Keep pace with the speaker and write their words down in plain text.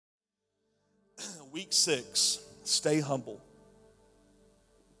Week 6, stay humble.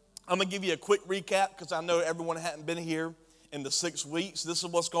 I'm going to give you a quick recap because I know everyone hadn't been here in the 6 weeks. This is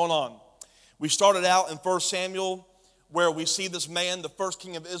what's going on. We started out in 1 Samuel where we see this man, the first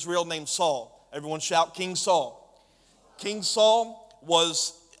king of Israel named Saul. Everyone shout, King Saul. King Saul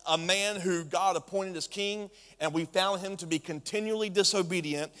was a man who God appointed as king, and we found him to be continually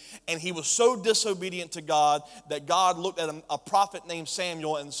disobedient, and he was so disobedient to God that God looked at a prophet named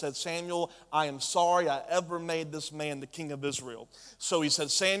Samuel and said, Samuel, I am sorry I ever made this man the king of Israel. So he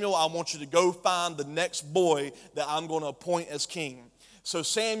said, Samuel, I want you to go find the next boy that I'm going to appoint as king. So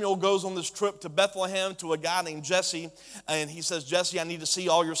Samuel goes on this trip to Bethlehem to a guy named Jesse, and he says, Jesse, I need to see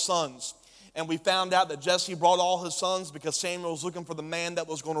all your sons. And we found out that Jesse brought all his sons because Samuel was looking for the man that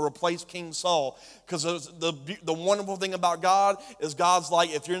was going to replace King Saul. Because the wonderful thing about God is God's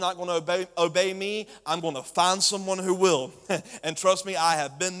like, if you're not going to obey me, I'm going to find someone who will. And trust me, I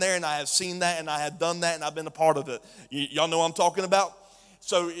have been there and I have seen that and I have done that and I've been a part of it. Y'all know what I'm talking about?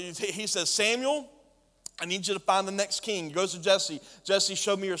 So he says, Samuel, I need you to find the next king. He goes to Jesse. Jesse,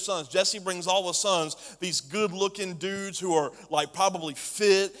 show me your sons. Jesse brings all his sons, these good-looking dudes who are like probably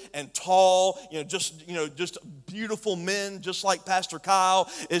fit and tall, just beautiful men, just like Pastor Kyle.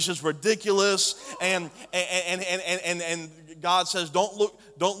 It's just ridiculous. And God says, don't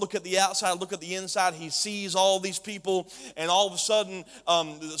look at the outside, look at the inside. He sees all these people, and all of a sudden,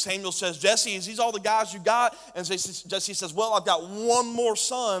 Samuel says, Jesse, is these all the guys you got? And Jesse says, well, I've got one more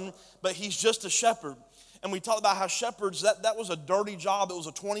son, but he's just a shepherd. And we talked about how shepherds, that was a dirty job. It was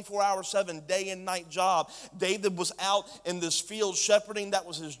a 24-hour, 7 day and night job. David was out in this field shepherding. That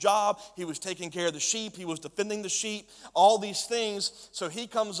was his job. He was taking care of the sheep. He was defending the sheep, all these things. So he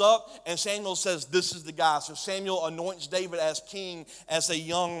comes up and Samuel says, this is the guy. So Samuel anoints David as king as a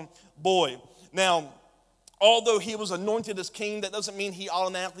young boy. Now, although he was anointed as king, that doesn't mean he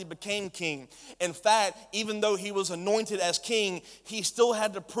automatically became king. In fact, even though he was anointed as king, he still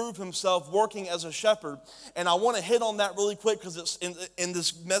had to prove himself working as a shepherd. And I want to hit on that really quick because it's in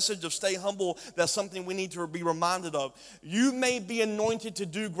this message of stay humble, that's something we need to be reminded of. You may be anointed to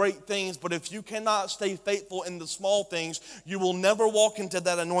do great things, but if you cannot stay faithful in the small things, you will never walk into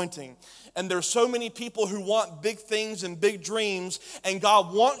that anointing. And there's so many people who want big things and big dreams, and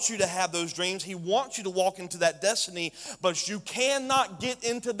God wants you to have those dreams. He wants you to walk into that destiny, but you cannot get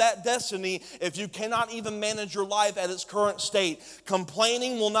into that destiny if you cannot even manage your life at its current state.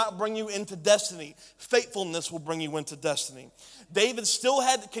 Complaining will not bring you into destiny. Faithfulness will bring you into destiny. David still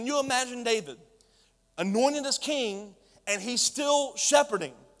had, can you imagine David, anointed as king, and he's still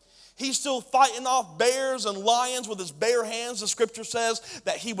shepherding? He's still fighting off bears and lions with his bare hands. The scripture says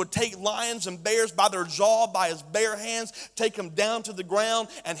that he would take lions and bears by their jaw, by his bare hands, take them down to the ground,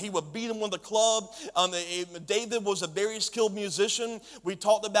 and he would beat them with a club. David was a very skilled musician. We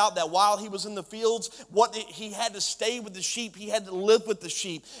talked about that while he was in the fields, he had to stay with the sheep. He had to live with the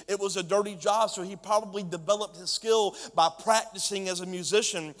sheep. It was a dirty job, so he probably developed his skill by practicing as a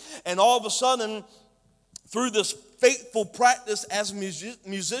musician. And all of a sudden, through this faithful practice as a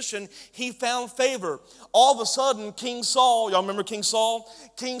musician, he found favor. All of a sudden, King Saul, y'all remember King Saul?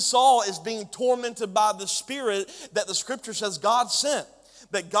 King Saul is being tormented by the spirit that the scripture says God sent.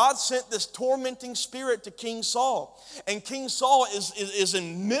 That God sent this tormenting spirit to King Saul. And King Saul is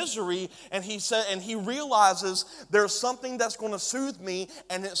in misery, and he realizes there's something that's going to soothe me,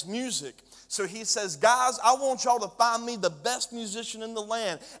 and it's music. So he says, guys, I want y'all to find me the best musician in the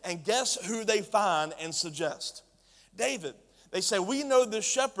land. And guess who they find and suggest? David. They say, we know this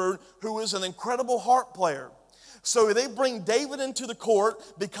shepherd who is an incredible harp player. So they bring David into the court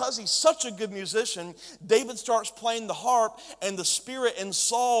because he's such a good musician. David starts playing the harp, and the spirit in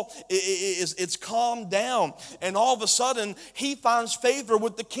Saul it's calmed down. And all of a sudden, he finds favor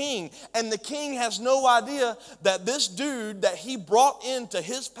with the king. And the king has no idea that this dude that he brought into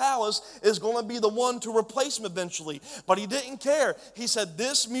his palace is going to be the one to replace him eventually. But he didn't care. He said,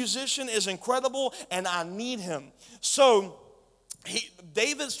 this musician is incredible, and I need him. So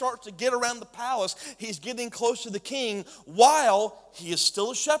David starts to get around the palace. He's getting close to the king while he is still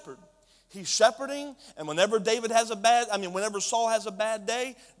a shepherd. He's shepherding, and whenever Saul has a bad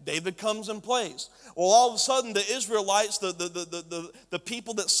day, David comes and plays. Well, all of a sudden, the Israelites, the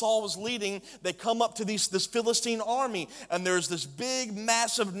people that Saul was leading, they come up to this Philistine army, and there's this big,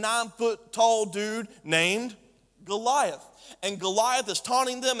 massive, 9-foot tall dude named Goliath. And Goliath is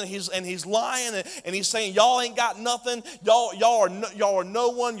taunting them, and he's lying, and he's saying, y'all ain't got nothing. Y'all are no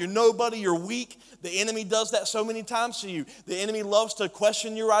one. You're nobody. You're weak. The enemy does that so many times to you. The enemy loves to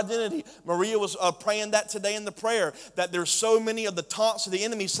question your identity. Maria was praying that today in the prayer, that there's so many of the taunts of the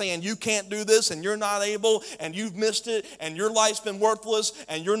enemy saying, you can't do this, and you're not able, and you've missed it, and your life's been worthless,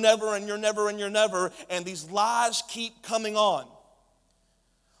 and you're never, and you're never, and you're never. And these lies keep coming on.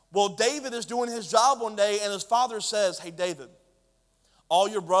 Well, David is doing his job one day, and his father says, hey, David, all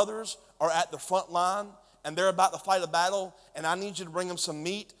your brothers are at the front line, and they're about to fight a battle, and I need you to bring them some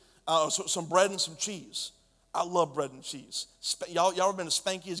meat, some bread and some cheese. I love bread and cheese. Y'all ever been to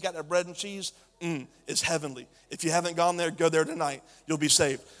Spanky's, got that bread and cheese? It's heavenly. If you haven't gone there, go there tonight. You'll be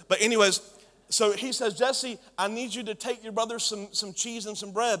saved. But anyways, so he says, Jesse, I need you to take your brothers some cheese and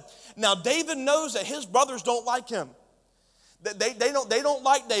some bread. Now, David knows that his brothers don't like him. They don't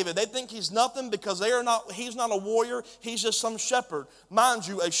like David. They think he's nothing because he's not a warrior. He's just some shepherd. Mind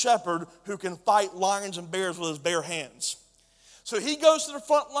you, a shepherd who can fight lions and bears with his bare hands. So he goes to the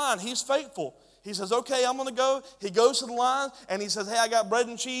front line. He's faithful. He says, okay, I'm going to go. He goes to the line and he says, hey, I got bread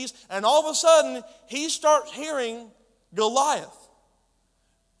and cheese. And all of a sudden, he starts hearing Goliath.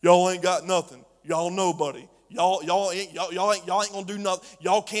 Y'all ain't got nothing. Y'all nobody. Y'all ain't going to do nothing.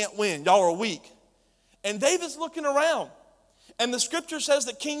 Y'all can't win. Y'all are weak. And David's looking around. And the scripture says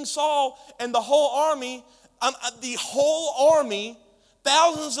that King Saul and the whole army,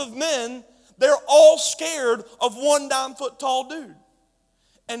 thousands of men, they're all scared of one 9-foot tall dude.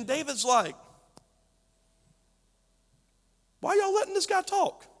 And David's like, why y'all letting this guy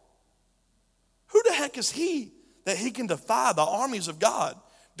talk? Who the heck is he that he can defy the armies of God?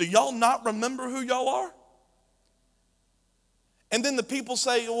 Do y'all not remember who y'all are? And then the people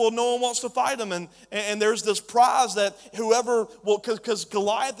say, well, no one wants to fight him. And there's this prize that whoever, because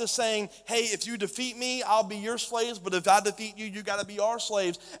Goliath is saying, hey, if you defeat me, I'll be your slaves. But if I defeat you, you got to be our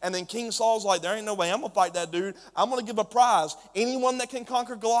slaves. And then King Saul's like, there ain't no way I'm going to fight that dude. I'm going to give a prize. Anyone that can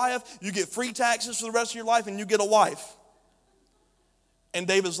conquer Goliath, you get free taxes for the rest of your life and you get a wife. And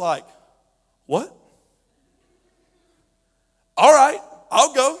David's like, what? All right,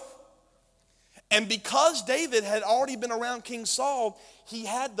 I'll go. And because David had already been around King Saul, he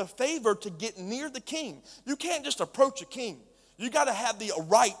had the favor to get near the king. You can't just approach a king. You got to have the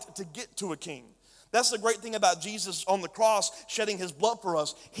right to get to a king. That's the great thing about Jesus on the cross shedding his blood for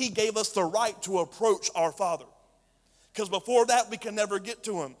us. He gave us the right to approach our Father. Because before that, we could never get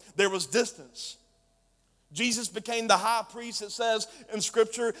to him. There was distance. Jesus became the high priest, it says in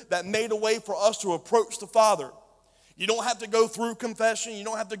Scripture, that made a way for us to approach the Father. You don't have to go through confession. You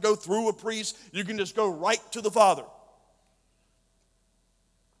don't have to go through a priest. You can just go right to the Father.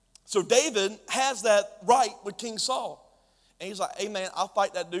 So David has that right with King Saul. And he's like, hey man, I'll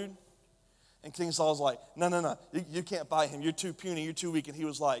fight that dude. And King Saul's like, no, you can't fight him. You're too puny, you're too weak. And he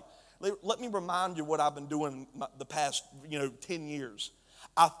was like, let me remind you what I've been doing the past 10 years.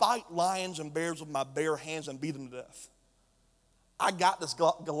 I fight lions and bears with my bare hands and beat them to death. I got this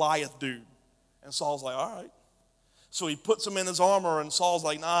Goliath dude. And Saul's like, all right. So he puts him in his armor, and Saul's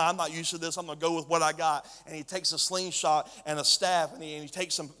like, nah, I'm not used to this. I'm going to go with what I got. And he takes a slingshot and a staff, and he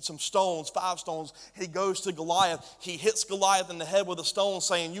takes some stones, 5 stones. He goes to Goliath. He hits Goliath in the head with a stone,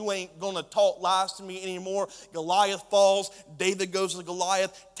 saying, you ain't going to talk lies to me anymore. Goliath falls. David goes to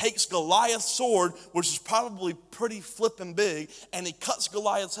Goliath, takes Goliath's sword, which is probably pretty flipping big, and he cuts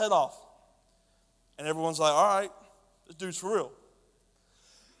Goliath's head off. And everyone's like, all right, this dude's for real.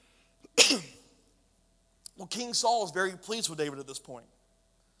 Well, King Saul is very pleased with David at this point.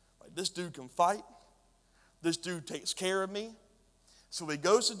 Like, this dude can fight. This dude takes care of me. So he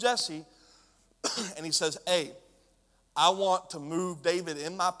goes to Jesse and he says, hey, I want to move David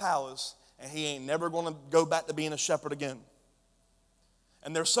in my palace, and he ain't never going to go back to being a shepherd again.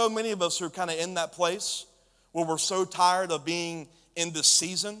 And there's so many of us who are kind of in that place where we're so tired of being in this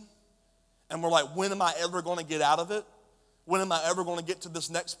season, and we're like, when am I ever going to get out of it? When am I ever going to get to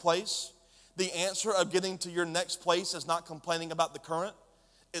this next place? The answer of getting to your next place is not complaining about the current.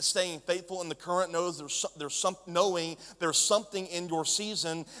 It's staying faithful in the current, knowing there's something in your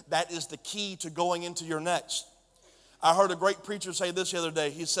season that is the key to going into your next. I heard a great preacher say this the other day.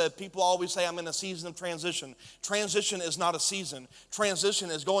 He said, people always say I'm in a season of transition. Transition is not a season.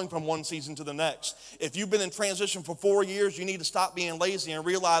 Transition is going from one season to the next. If you've been in transition for 4 years, you need to stop being lazy and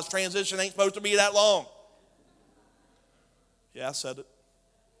realize transition ain't supposed to be that long. Yeah, I said it.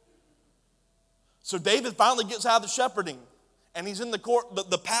 So David finally gets out of the shepherding, and he's in the court,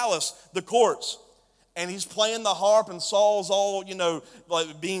 the palace, the courts, and he's playing the harp, and Saul's all,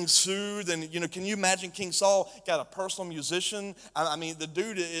 like being soothed. And, can you imagine King Saul got a personal musician? I mean, the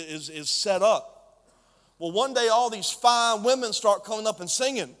dude is set up. Well, one day all these fine women start coming up and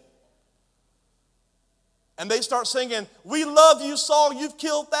singing. And they start singing, we love you, Saul, you've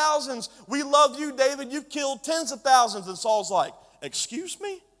killed thousands. We love you, David, you've killed tens of thousands. And Saul's like, excuse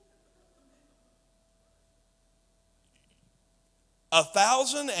me?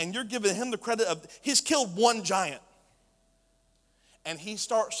 1,000, and you're giving him the credit of, he's killed one giant. And he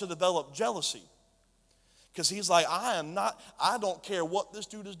starts to develop jealousy. Because he's like, I don't care what this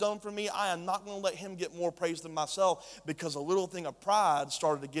dude has done for me. I am not going to let him get more praise than myself, because a little thing of pride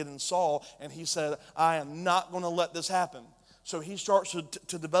started to get in Saul, and he said, I am not going to let this happen. So he starts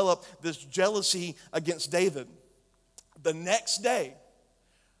to develop this jealousy against David. The next day,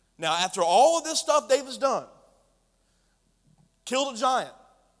 now after all of this stuff David's done, killed a giant,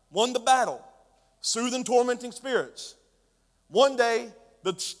 won the battle, soothing tormenting spirits. One day,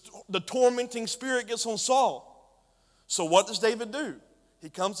 the tormenting spirit gets on Saul. So what does David do?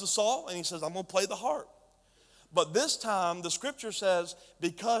 He comes to Saul and he says, I'm going to play the harp. But this time, the scripture says,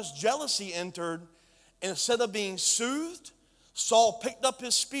 because jealousy entered, instead of being soothed, Saul picked up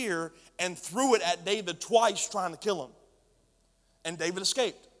his spear and threw it at David twice, trying to kill him. And David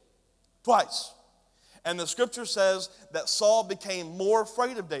escaped twice. And the scripture says that Saul became more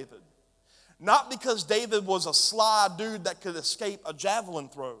afraid of David. Not because David was a sly dude that could escape a javelin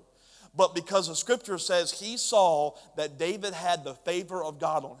throw, but because the scripture says he saw that David had the favor of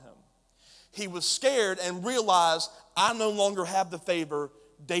God on him. He was scared and realized, I no longer have the favor,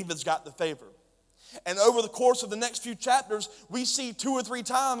 David's got the favor. And over the course of the next few chapters, we see 2 or 3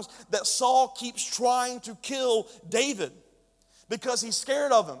 times that Saul keeps trying to kill David because he's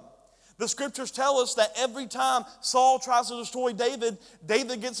scared of him. The scriptures tell us that every time Saul tries to destroy David,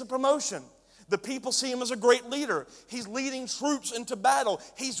 David gets a promotion. The people see him as a great leader. He's leading troops into battle.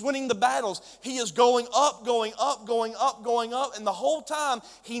 He's winning the battles. He is going up, going up, going up, going up. And the whole time,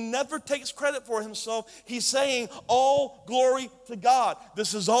 he never takes credit for himself. He's saying, all glory to God.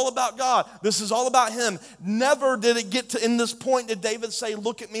 This is all about God. This is all about him. Never did it get to in this point did David say,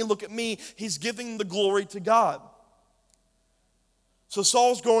 look at me, look at me. He's giving the glory to God. So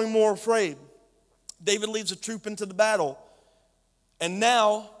Saul's growing more afraid. David leads a troop into the battle. And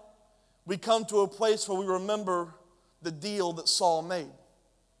now we come to a place where we remember the deal that Saul made.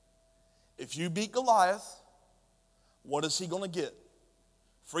 If you beat Goliath, what is he going to get?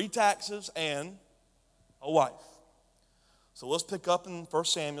 Free taxes and a wife. So let's pick up in 1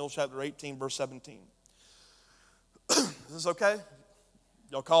 Samuel chapter 18, verse 17. Is this okay?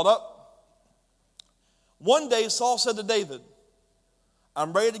 Y'all caught up? One day Saul said to David,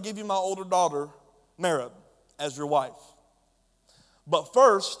 I'm ready to give you my older daughter, Merab, as your wife. But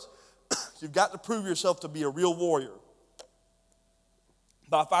first, you've got to prove yourself to be a real warrior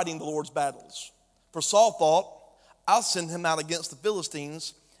by fighting the Lord's battles. For Saul thought, I'll send him out against the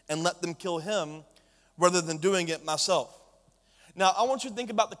Philistines and let them kill him rather than doing it myself. Now, I want you to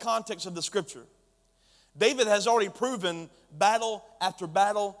think about the context of the scripture. David has already proven battle after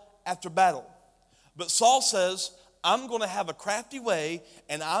battle after battle. But Saul says, I'm going to have a crafty way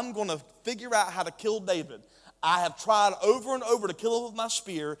and I'm going to figure out how to kill David. I have tried over and over to kill him with my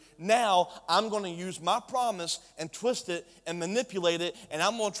spear. Now I'm going to use my promise and twist it and manipulate it, and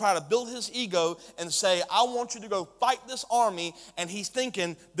I'm going to try to build his ego and say, I want you to go fight this army, and he's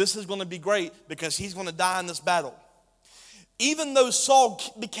thinking this is going to be great because he's going to die in this battle. Even though Saul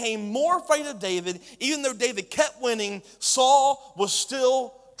became more afraid of David, even though David kept winning, Saul was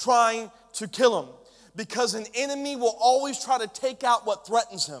still trying to kill him because an enemy will always try to take out what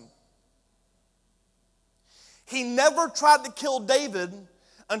threatens him. He never tried to kill David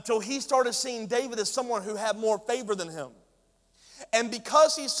until he started seeing David as someone who had more favor than him. And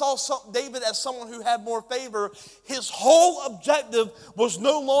because he saw David as someone who had more favor, his whole objective was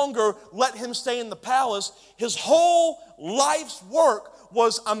no longer let him stay in the palace. His whole life's work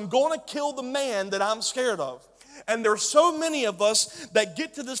was, I'm going to kill the man that I'm scared of. And there are so many of us that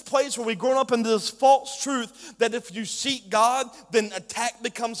get to this place where we've grown up into this false truth that if you seek God, then attack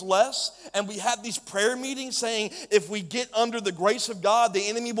becomes less. And we have these prayer meetings saying if we get under the grace of God, the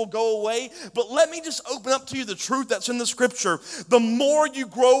enemy will go away. But let me just open up to you the truth that's in the scripture. The more you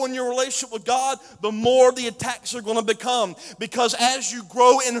grow in your relationship with God, the more the attacks are going to become. Because as you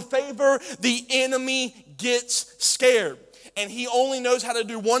grow in favor, the enemy gets scared. And he only knows how to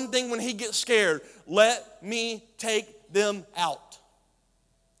do one thing when he gets scared. Let me take them out.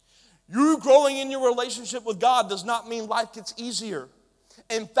 You growing in your relationship with God does not mean life gets easier.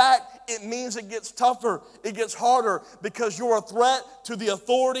 In fact, it means it gets tougher, it gets harder, because you're a threat to the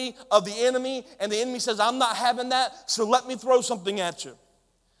authority of the enemy, and the enemy says, I'm not having that, so let me throw something at you.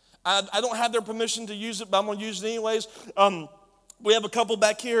 I don't have their permission to use it, but I'm going to use it anyways. We have a couple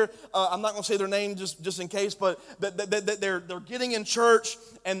back here. I'm not going to say their name just in case, but they're getting in church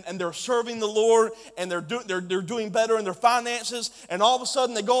and they're serving the Lord and they're doing better in their finances. And all of a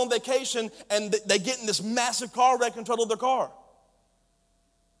sudden they go on vacation and they get in this massive car wreck and total their car.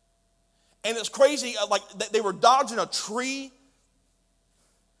 And it's crazy. Like they were dodging a tree,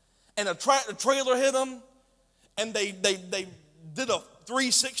 and a trailer hit them, and they did a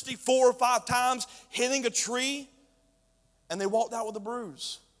 360 4 or 5 times, hitting a tree. And they walked out with a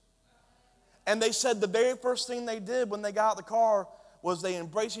bruise. And they said the very first thing they did when they got out of the car was they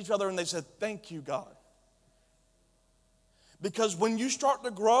embraced each other and they said, "Thank you, God." Because when you start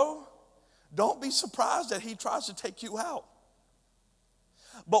to grow, don't be surprised that he tries to take you out.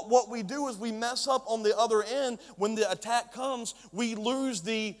 But what we do is we mess up on the other end. When the attack comes, we lose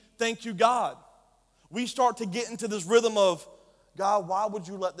the "thank you, God." We start to get into this rhythm of, "God, why would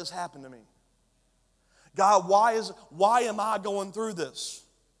you let this happen to me? God, why am I going through this?"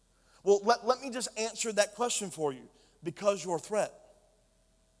 Well, let me just answer that question for you. Because you're a threat.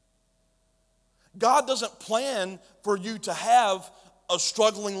 God doesn't plan for you to have a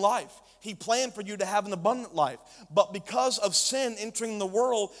struggling life. He planned for you to have an abundant life. But because of sin entering the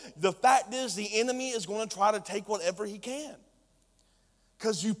world, the fact is the enemy is going to try to take whatever he can.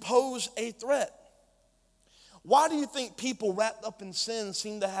 Because you pose a threat. Why do you think people wrapped up in sin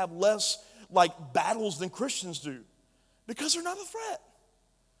seem to have less battles than Christians do? Because they're not a threat.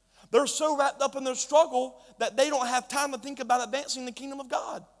 They're so wrapped up in their struggle that they don't have time to think about advancing the kingdom of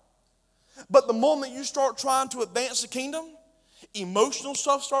God. But the moment you start trying to advance the kingdom, emotional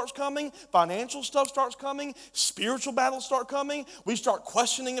stuff starts coming, financial stuff starts coming, spiritual battles start coming. We start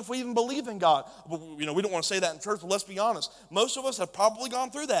questioning if we even believe in God. We don't want to say that in church, but let's be honest. Most of us have probably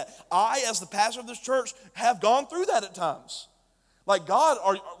gone through that. I, as the pastor of this church, have gone through that at times. God,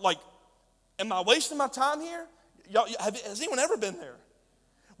 am I wasting my time here? Has anyone ever been there?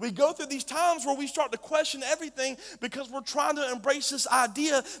 We go through these times where we start to question everything because we're trying to embrace this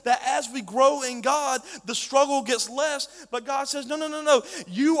idea that as we grow in God, the struggle gets less. But God says, no.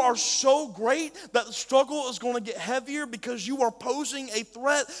 You are so great that the struggle is going to get heavier because you are posing a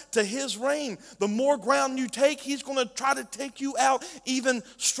threat to his reign. The more ground you take, he's going to try to take you out even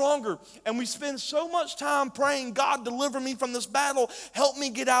stronger. And we spend so much time praying, "God, deliver me from this battle. Help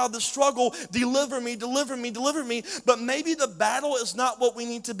me get out of the struggle. Deliver me, deliver me, deliver me." But maybe the battle is not what we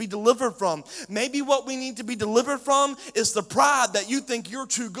need to be delivered from. Maybe what we need to be delivered from is the pride that you think you're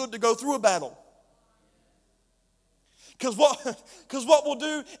too good to go through a battle. Because what we'll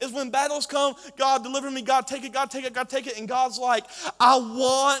do is when battles come, "God, deliver me, God, take it, God, take it, God, take it." And God's like, "I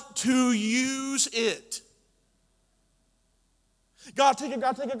want to use it." "God, take it,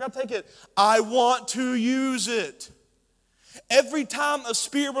 God, take it, God, take it." "I want to use it." Every time a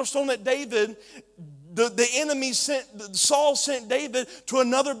spear was thrown at David, the enemy Saul sent David to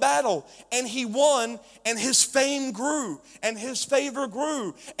another battle, and he won, and his fame grew, and his favor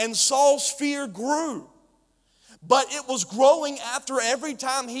grew, and Saul's fear grew. But it was growing after every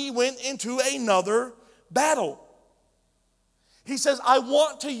time he went into another battle. He says, "I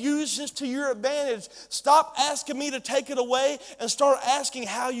want to use this to your advantage. Stop asking me to take it away and start asking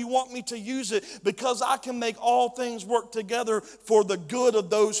how you want me to use it, because I can make all things work together for the good of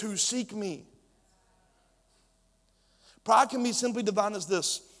those who seek me." Pride can be simply defined as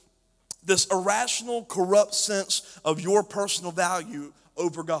this irrational, corrupt sense of your personal value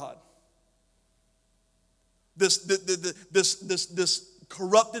over God. This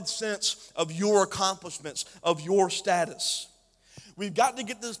corrupted sense of your accomplishments, of your status. We've got to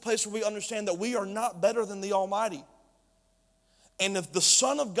get to this place where we understand that we are not better than the Almighty. And if the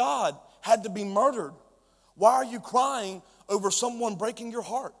Son of God had to be murdered, why are you crying over someone breaking your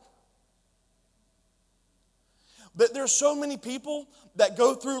heart? But there's so many people that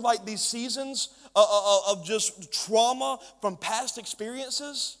go through these seasons of just trauma from past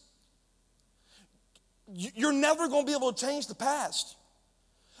experiences. You're never going to be able to change the past.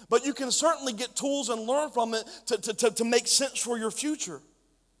 But you can certainly get tools and learn from it to make sense for your future.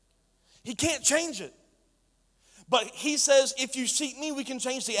 He can't change it. But he says, if you seek me, we can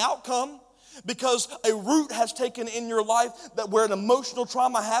change the outcome. Because a root has taken in your life where an emotional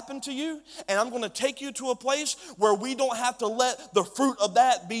trauma happened to you, and I'm going to take you to a place where we don't have to let the fruit of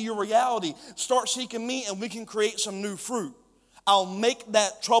that be your reality. Start seeking me and we can create some new fruit. I'll make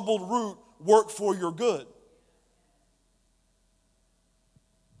that troubled root work for your good.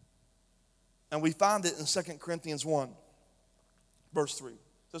 And we find it in 2 Corinthians 1, verse 3. Is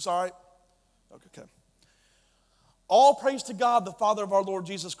this all right? Okay. All praise to God, the Father of our Lord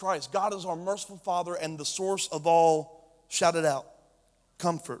Jesus Christ. God is our merciful Father and the source of all, shout it out,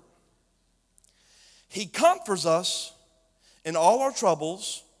 comfort. He comforts us in all our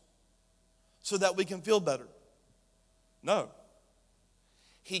troubles so that we can feel better. No.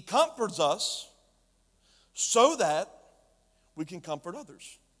 He comforts us so that we can comfort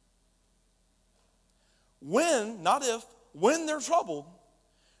others. When, not if, when they're troubled,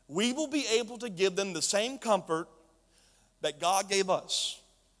 we will be able to give them the same comfort that God gave us.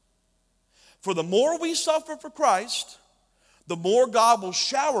 For the more we suffer for Christ, the more God will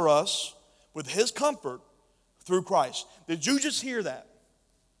shower us with His comfort through Christ. Did you just hear that?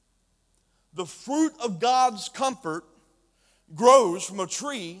 The fruit of God's comfort grows from a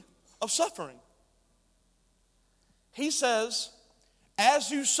tree of suffering. He says, as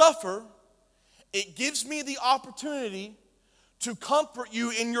you suffer, it gives me the opportunity to comfort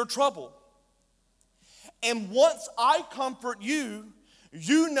you in your trouble. And once I comfort you,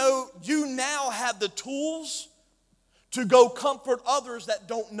 you now have the tools to go comfort others that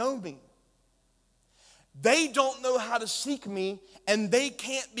don't know me. They don't know how to seek me, and they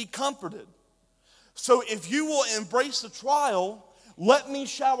can't be comforted. So if you will embrace the trial, let me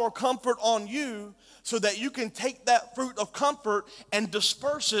shower comfort on you so that you can take that fruit of comfort and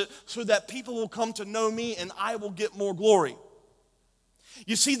disperse it so that people will come to know me and I will get more glory.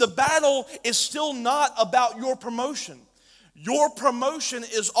 You see, the battle is still not about your promotion. Your promotion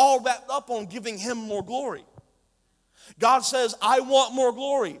is all wrapped up on giving Him more glory. God says, I want more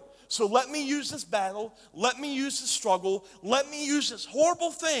glory. So let me use this battle, let me use this struggle, let me use this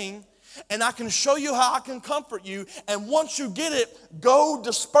horrible thing, and I can show you how I can comfort you. And once you get it, go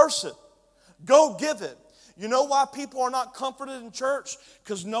disperse it. Go give it. You know why people are not comforted in church?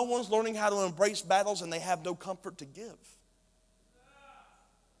 Because no one's learning how to embrace battles and they have no comfort to give.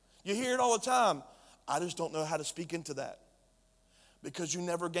 You hear it all the time. I just don't know how to speak into that. Because you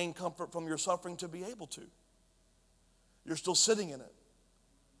never gain comfort from your suffering to be able to. You're still sitting in it.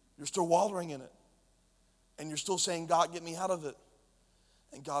 You're still wallowing in it. And you're still saying, God, get me out of it.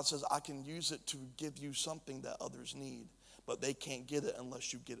 And God says, I can use it to give you something that others need. But they can't get it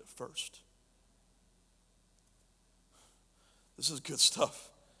unless you get it first. This is good stuff.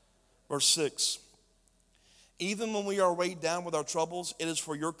 Verse 6. Even when we are weighed down with our troubles, it is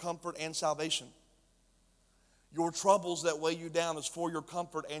for your comfort and salvation. Your troubles that weigh you down is for your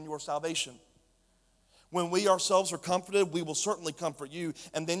comfort and your salvation. When we ourselves are comforted, we will certainly comfort you,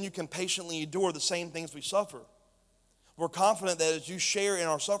 and then you can patiently endure the same things we suffer. We're confident that as you share in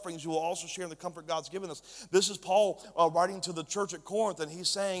our sufferings, you will also share in the comfort God's given us. This is Paul writing to the church at Corinth, and he's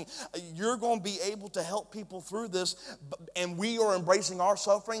saying, you're going to be able to help people through this, and we are embracing our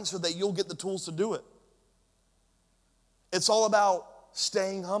suffering so that you'll get the tools to do it. It's all about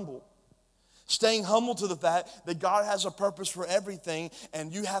staying humble. Staying humble to the fact that God has a purpose for everything,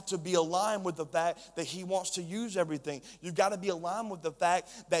 and you have to be aligned with the fact that He wants to use everything. You've got to be aligned with the fact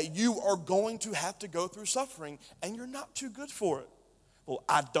that you are going to have to go through suffering, and you're not too good for it. Well,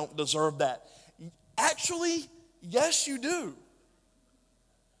 I don't deserve that. Actually, yes, you do.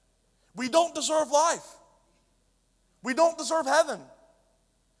 We don't deserve life. We don't deserve heaven.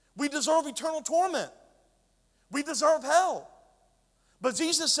 We deserve eternal torment. We deserve hell. But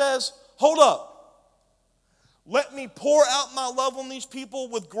Jesus says, hold up. Let me pour out my love on these people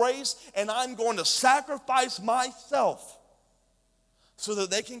with grace, and I'm going to sacrifice myself so that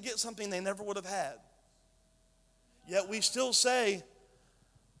they can get something they never would have had. Yet we still say,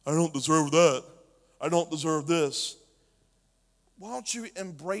 I don't deserve that. I don't deserve this. Why don't you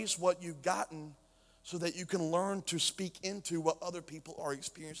embrace what you've gotten so that you can learn to speak into what other people are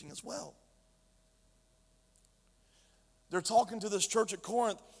experiencing as well? They're talking to this church at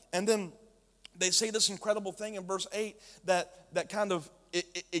Corinth, and then they say this incredible thing in verse 8 that kind of,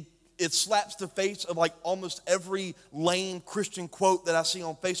 it slaps the face of like almost every lame Christian quote that I see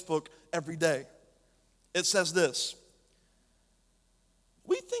on Facebook every day. It says this: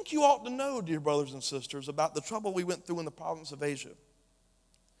 we think you ought to know, dear brothers and sisters, about the trouble we went through in the province of Asia.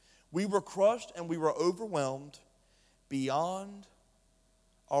 We were crushed and we were overwhelmed beyond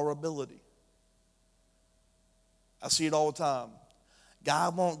our ability. I see it all the time.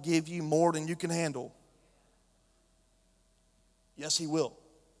 God won't give you more than you can handle. Yes, He will.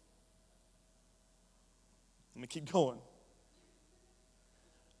 Let me keep going.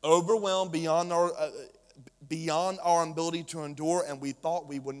 Overwhelmed beyond our ability to endure, and we thought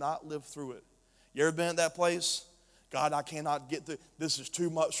we would not live through it. You ever been at that place? God, I cannot get through. This is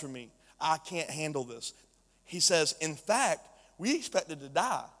too much for me. I can't handle this. He says, in fact, we expected to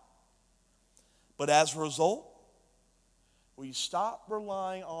die. But as a result, we stop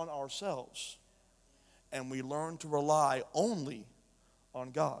relying on ourselves and we learn to rely only on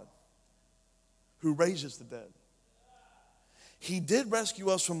God, who raises the dead. He did rescue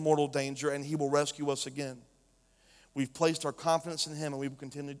us from mortal danger, and He will rescue us again. We've placed our confidence in him, and we will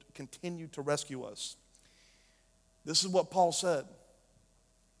continue to rescue us. This is what Paul said.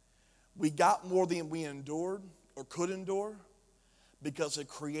 We got more than we endured or could endure because it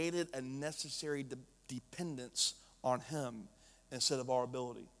created a necessary dependence on him instead of our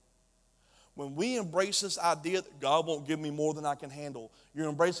ability. When we embrace this idea that God won't give me more than I can handle, you're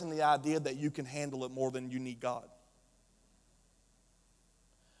embracing the idea that you can handle it more than you need God.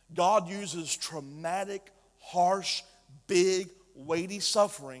 God uses traumatic, harsh, big, weighty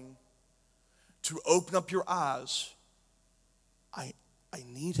suffering to open up your eyes. I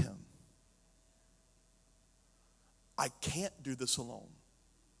need him. I can't do this alone.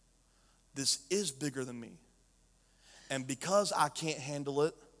 This is bigger than me. And because I can't handle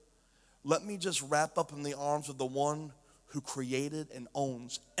it, let me just wrap up in the arms of the one who created and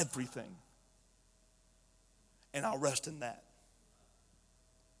owns everything. And I'll rest in that.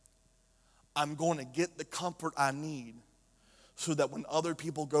 I'm going to get the comfort I need so that when other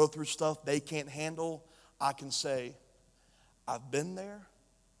people go through stuff they can't handle, I can say, I've been there.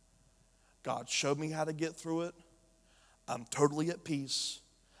 God showed me how to get through it. I'm totally at peace.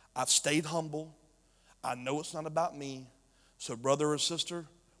 I've stayed humble. I know it's not about me. So brother or sister,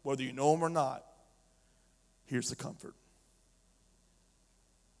 whether you know him or not, here's the comfort.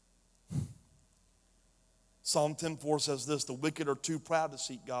 Psalm 10:4 says this, the wicked are too proud to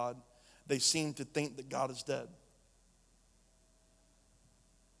seek God. They seem to think that God is dead.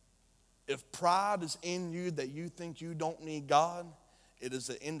 If pride is in you that you think you don't need God, it is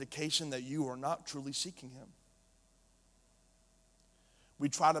an indication that you are not truly seeking him. We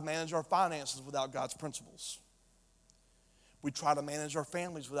try to manage our finances without God's principles. We try to manage our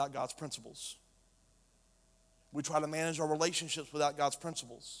families without God's principles. We try to manage our relationships without God's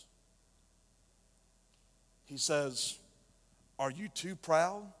principles. He says, are you too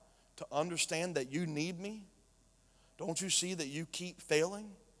proud to understand that you need me? Don't you see that you keep failing?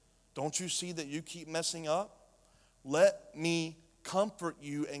 Don't you see that you keep messing up? Let me comfort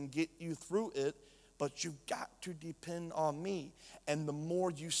you and get you through it, but you've got to depend on me. And the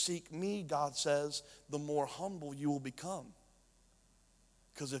more you seek me, God says, the more humble you will become.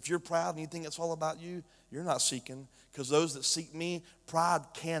 Because if you're proud and you think it's all about you, you're not seeking. Because those that seek me, pride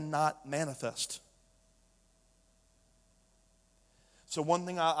cannot manifest. So one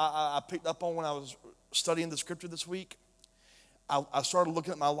thing I picked up on when I was studying the scripture this week, I started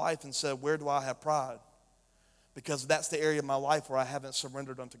looking at my life and said, where do I have pride? Because that's the area of my life where I haven't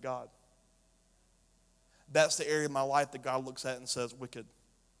surrendered unto God. That's the area of my life that God looks at and says, wicked.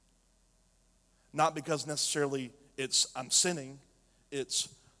 Not because necessarily I'm sinning, it's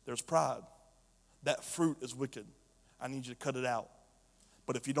there's pride. That fruit is wicked. I need you to cut it out.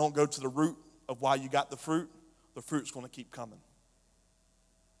 But if you don't go to the root of why you got the fruit's going to keep coming.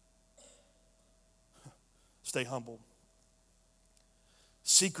 Stay humble.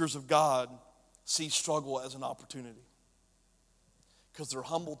 Seekers of God see struggle as an opportunity because they're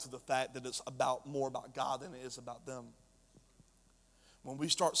humble to the fact that it's more about God than it is about them. When we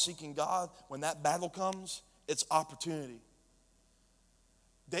start seeking God, when that battle comes, it's opportunity.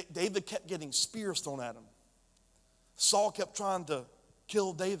 David kept getting spears thrown at him. Saul kept trying to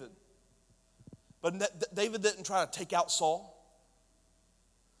kill David. But David didn't try to take out Saul.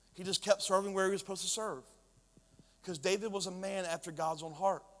 He just kept serving where he was supposed to serve. Because David was a man after God's own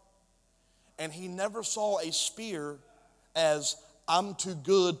heart. And he never saw a spear as, I'm too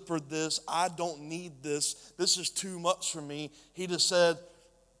good for this. I don't need this. This is too much for me. He just said,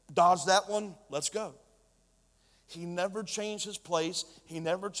 dodge that one, let's go. He never changed his place. He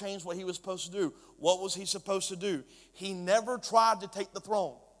never changed what he was supposed to do. What was he supposed to do? He never tried to take the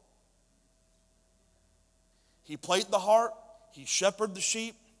throne. He played the harp, he shepherded the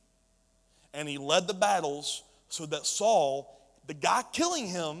sheep, and he led the battles so that Saul, the guy killing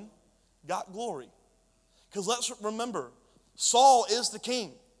him, got glory. Because let's remember, Saul is the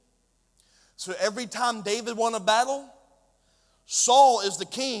king. So every time David won a battle, Saul is the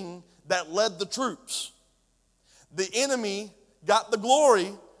king that led the troops. The enemy got the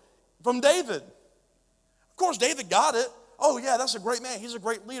glory from David. Of course, David got it. Oh yeah, that's a great man. He's a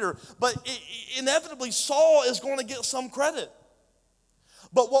great leader. But inevitably, Saul is going to get some credit.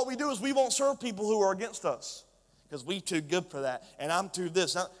 But what we do is we won't serve people who are against us because we're too good for that, and I'm too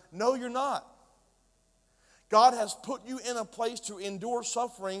this. No, you're not. God has put you in a place to endure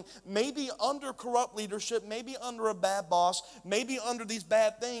suffering, maybe under corrupt leadership, maybe under a bad boss, maybe under these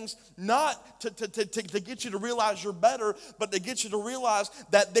bad things, not to get you to realize you're better, but to get you to realize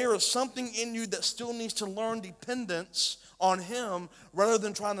that there is something in you that still needs to learn dependence on Him rather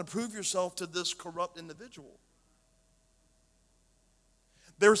than trying to prove yourself to this corrupt individual.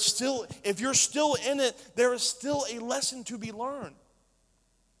 There's still, if you're still in it, there is still a lesson to be learned.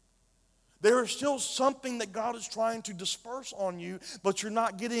 There is still something that God is trying to disperse on you, but you're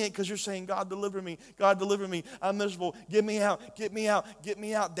not getting it because you're saying, God, deliver me. God, deliver me. I'm miserable. Get me out. Get me out. Get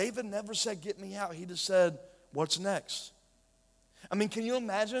me out. David never said, get me out. He just said, what's next? I mean, can you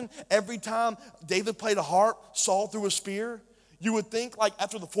imagine every time David played a harp, Saul threw a spear? You would think, like,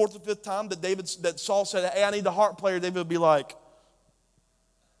 after the fourth or fifth time that Saul said, hey, I need a harp player, David would be like,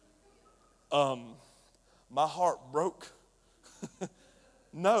 my heart broke.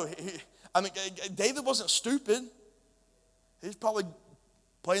 No, David wasn't stupid. He's probably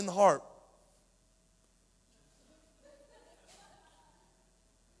playing the harp.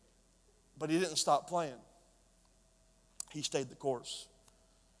 But he didn't stop playing. He stayed the course.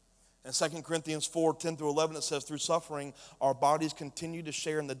 In 2 Corinthians 4:10 through 11, it says, through suffering, our bodies continue to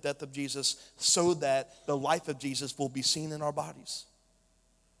share in the death of Jesus so that the life of Jesus will be seen in our bodies.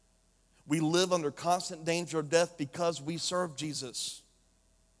 We live under constant danger of death because we serve Jesus,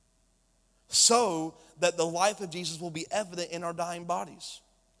 so that the life of Jesus will be evident in our dying bodies.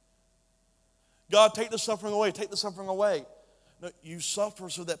 God, take the suffering away. Take the suffering away. No, you suffer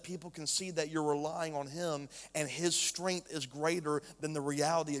so that people can see that you're relying on Him and His strength is greater than the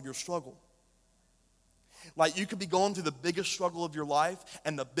reality of your struggle. Like, you could be going through the biggest struggle of your life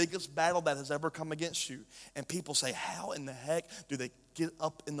and the biggest battle that has ever come against you. And people say, how in the heck do they get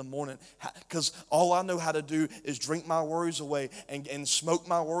up in the morning? Because all I know how to do is drink my worries away and smoke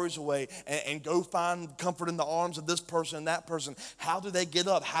my worries away and go find comfort in the arms of this person and that person. How do they get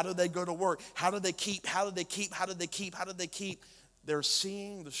up? How do they go to work? How do they keep? How do they keep? How do they keep? How do they keep? They're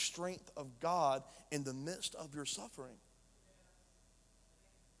seeing the strength of God in the midst of your suffering.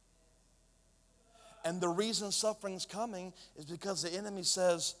 And the reason suffering's coming is because the enemy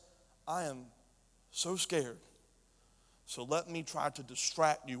says, I am so scared, so let me try to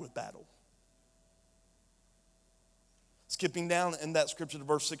distract you with battle. Skipping down in that scripture to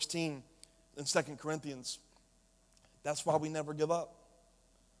verse 16 in 2 Corinthians, that's why we never give up.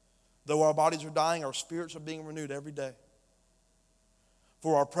 Though our bodies are dying, our spirits are being renewed every day.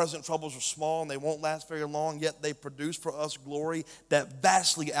 For our present troubles are small and they won't last very long, yet they produce for us glory that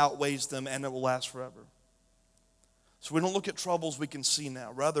vastly outweighs them, and it will last forever. So we don't look at troubles we can see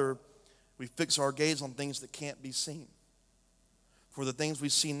now. Rather, we fix our gaze on things that can't be seen. For the things we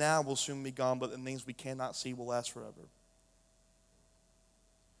see now will soon be gone, but the things we cannot see will last forever.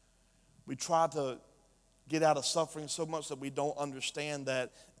 We try to get out of suffering so much that we don't understand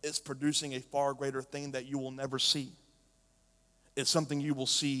that it's producing a far greater thing that you will never see. It's something you will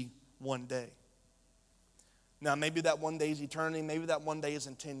see one day. Now, maybe that one day is eternity. Maybe that one day is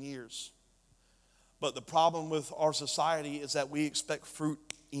in 10 years. But the problem with our society is that we expect fruit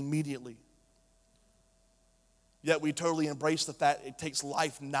immediately. Yet we totally embrace the fact it takes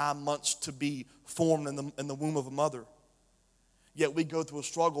life 9 months to be formed in the womb of a mother. Yet we go through a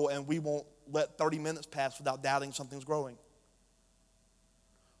struggle and we won't let 30 minutes pass without doubting something's growing.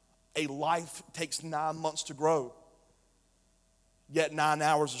 A life takes 9 months to grow. Yet 9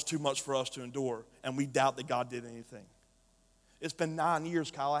 hours is too much for us to endure, and we doubt that God did anything. It's been 9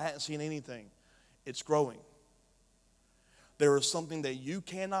 years, Kyle. I hadn't seen anything. It's growing. There is something that you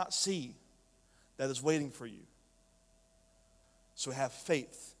cannot see that is waiting for you. So have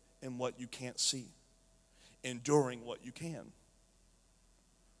faith in what you can't see, enduring what you can.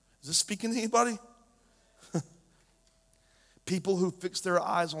 Is this speaking to anybody? People who fix their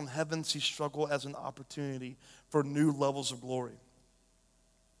eyes on heaven see struggle as an opportunity for new levels of glory.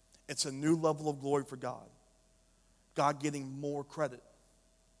 It's a new level of glory for God. God getting more credit.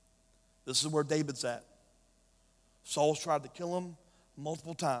 This is where David's at. Saul's tried to kill him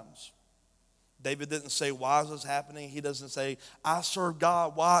multiple times. David didn't say, why is this happening? He doesn't say, I serve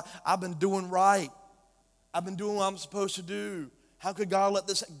God. Why? I've been doing right. I've been doing what I'm supposed to do. How could God let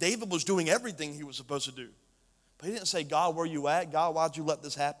this happen? David was doing everything he was supposed to do. But he didn't say, God, where you at? God, why'd you let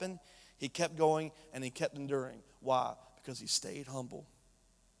this happen? He kept going and he kept enduring. Why? Because he stayed humble.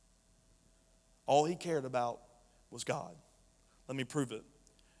 All he cared about was God. Let me prove it.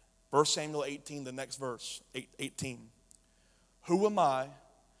 1 Samuel 18, the next verse, 18. Who am I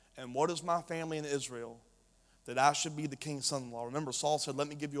and what is my family in Israel that I should be the king's son-in-law? Remember, Saul said, let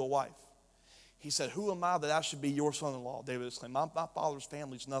me give you a wife. He said, who am I that I should be your son-in-law? David exclaimed, my father's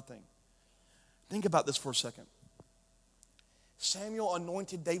family is nothing. Think about this for a second. Samuel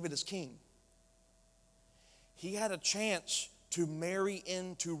anointed David as king. He had a chance to marry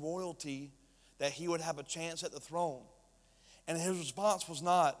into royalty, that he would have a chance at the throne. And his response was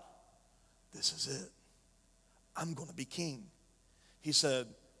not, this is it. I'm going to be king. He said,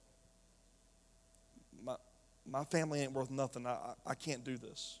 my family ain't worth nothing. I can't do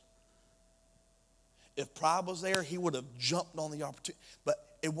this. If pride was there, he would have jumped on the opportunity. But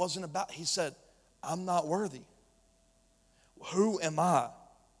it wasn't about, he said, I'm not worthy. Who am I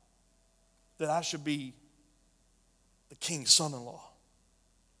that I should be the king's son-in-law?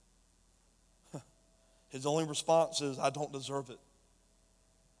 His only response is, I don't deserve it.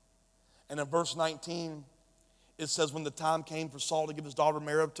 And in verse 19, it says, when the time came for Saul to give his daughter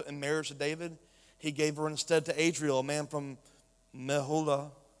in marriage to David, he gave her instead to Adriel, a man from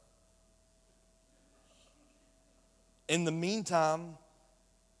Meholah. In the meantime,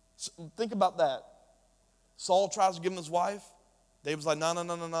 think about that. Saul tries to give him his wife. David's like, no,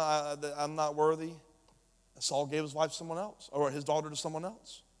 I'm not worthy. Saul gave his wife to someone else, or his daughter to someone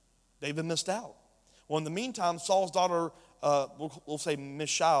else. David missed out. Well, in the meantime, Saul's daughter, we'll say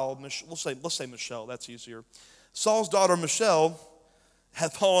Michal, let's say Michelle, that's easier. Saul's daughter Michelle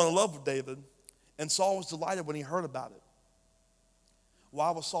had fallen in love with David, and Saul was delighted when he heard about it.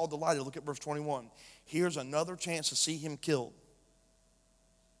 Why was Saul delighted? Look at verse 21. Here's another chance to see him killed.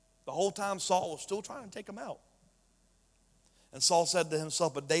 The whole time Saul was still trying to take him out. And Saul said to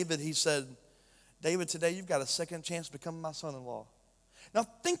himself, but David, he said, David, today you've got a second chance to become my son-in-law. Now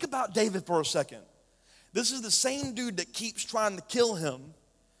think about David for a second. This is the same dude that keeps trying to kill him.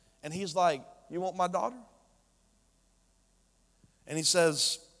 And he's like, you want my daughter? And he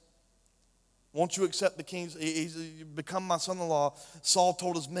says, won't you accept the king's, he's become my son-in-law. Saul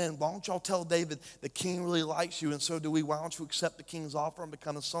told his men, why don't y'all tell David the king really likes you and so do we. Why don't you accept the king's offer and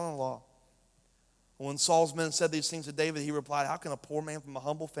become his son-in-law? When Saul's men said these things to David, he replied, how can a poor man from a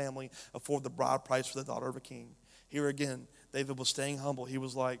humble family afford the bride price for the daughter of a king? Here again, David was staying humble. He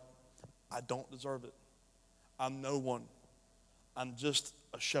was like, I don't deserve it. I'm no one. I'm just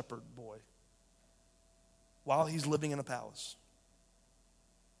a shepherd boy. While he's living in a palace.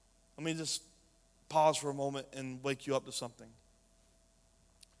 Let me just pause for a moment and wake you up to something.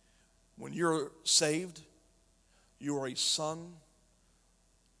 When you're saved, you are a son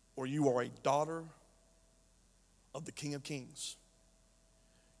or you are a daughter of the King of Kings.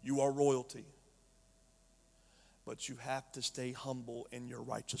 You are royalty. But you have to stay humble in your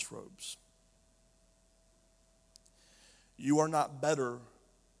righteous robes. You are not better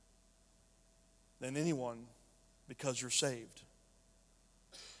than anyone because you're saved.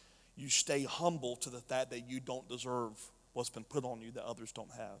 You stay humble to the fact that you don't deserve what's been put on you that others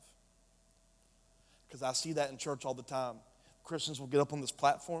don't have. Because I see that in church all the time. Christians will get up on this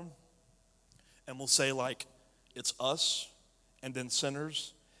platform and will say like, it's us and then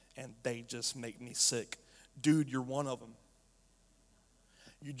sinners and they just make me sick. Dude, you're one of them.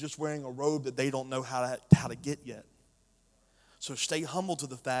 You're just wearing a robe that they don't know how to get yet. So stay humble to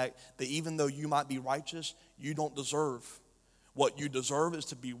the fact that even though you might be righteous, you don't deserve. What you deserve is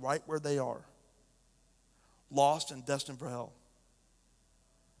to be right where they are, lost and destined for hell.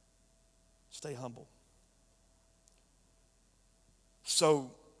 Stay humble.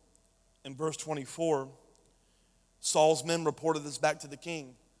 So in verse 24, Saul's men reported this back to the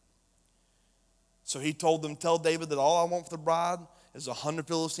king. So he told them, tell David that all I want for the bride is 100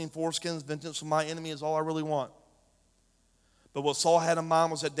 Philistine foreskins. Vengeance from my enemy is all I really want. But what Saul had in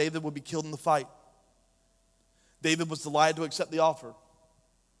mind was that David would be killed in the fight. David was delighted to accept the offer.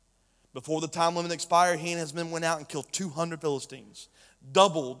 Before the time limit expired, he and his men went out and killed 200 Philistines,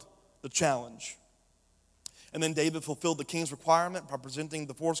 doubled the challenge. And then David fulfilled the king's requirement by presenting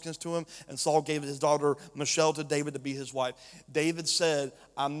the foreskins to him, and Saul gave his daughter Michelle to David to be his wife. David said,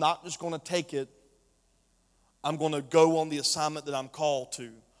 I'm not just going to take it, I'm going to go on the assignment that I'm called to.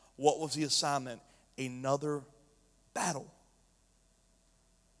 What was the assignment? Another battle.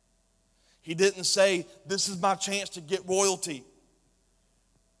 He didn't say, this is my chance to get royalty.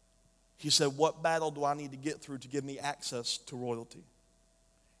 He said, what battle do I need to get through to give me access to royalty?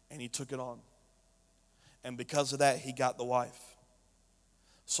 And he took it on. And because of that, he got the wife.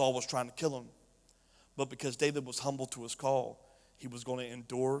 Saul was trying to kill him. But because David was humble to his call, he was going to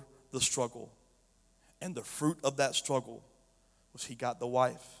endure the struggle. And the fruit of that struggle was he got the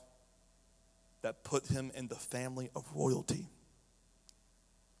wife that put him in the family of royalty.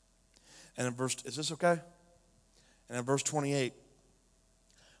 And in is this okay? And in verse 28,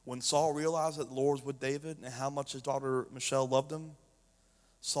 when Saul realized that the Lord was with David and how much his daughter Michelle loved him,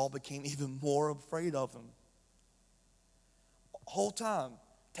 Saul became even more afraid of him. Whole time,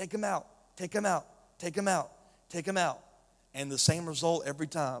 take him out, take him out, take him out, take him out. And the same result every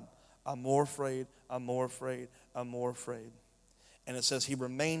time. I'm more afraid, I'm more afraid, I'm more afraid. And it says he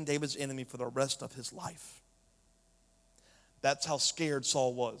remained David's enemy for the rest of his life. That's how scared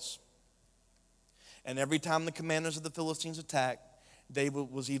Saul was. And every time the commanders of the Philistines attacked,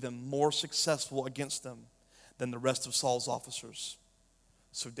 David was even more successful against them. than the rest of Saul's officers.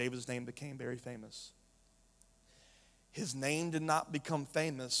 So David's name became very famous. His name did not become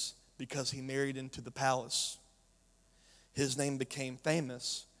famous because he married into the palace. His name became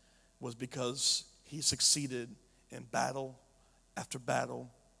famous was because he succeeded in battle after battle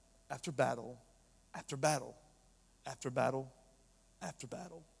after battle after battle after battle after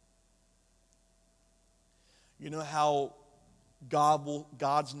battle. You know how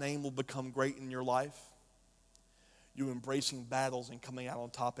God's name will become great in your life? You embracing battles and coming out on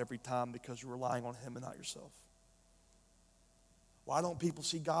top every time because you're relying on Him and not yourself. Why don't people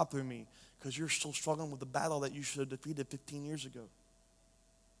see God through me? Because you're still struggling with the battle that you should have defeated 15 years ago.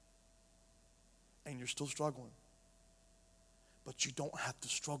 And you're still struggling. But you don't have to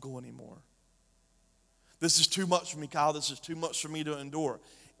struggle anymore. This is too much for me, Kyle. This is too much for me to endure.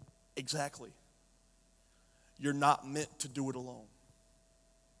 Exactly. You're not meant to do it alone.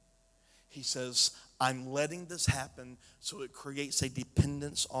 He says, I'm letting this happen so it creates a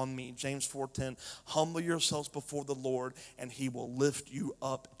dependence on me. James 4:10, humble yourselves before the Lord and He will lift you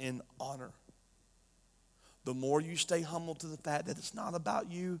up in honor. The more you stay humble to the fact that it's not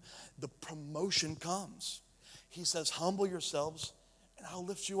about you, the promotion comes. He says, humble yourselves and I'll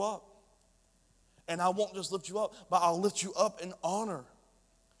lift you up. And I won't just lift you up, but I'll lift you up in honor.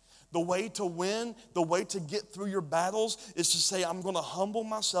 The way to win, the way to get through your battles is to say, I'm going to humble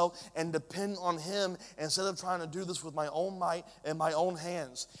myself and depend on Him instead of trying to do this with my own might and my own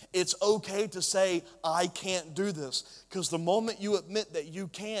hands. It's okay to say, I can't do this. Because the moment you admit that you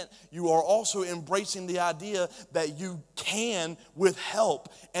can't, you are also embracing the idea that you can with help.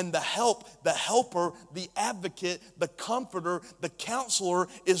 And the helper, the advocate, the comforter, the counselor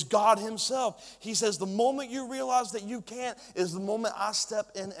is God Himself. He says, the moment you realize that you can't is the moment I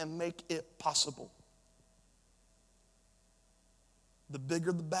step in and make it possible. The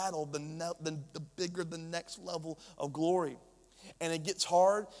bigger the battle, the bigger the next level of glory. And it gets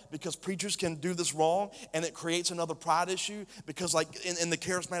hard because preachers can do this wrong, and it creates another pride issue because like in the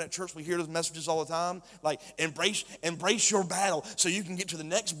charismatic church, we hear those messages all the time, like embrace your battle so you can get to the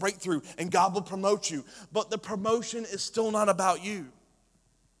next breakthrough and God will promote you. But the promotion is still not about you.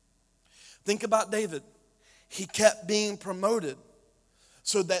 Think about David. He kept being promoted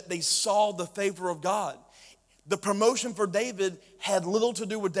so that they saw the favor of God. The promotion for David had little to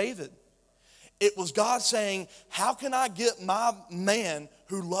do with David. It was God saying, how can I get my man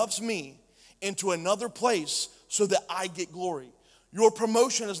who loves me into another place so that I get glory? Your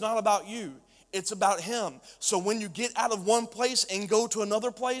promotion is not about you. It's about Him. So when you get out of one place and go to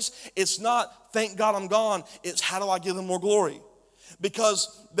another place, it's not, thank God I'm gone. It's, how do I give Him more glory?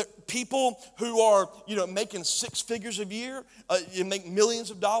 Because the people who are, making six figures a year, you make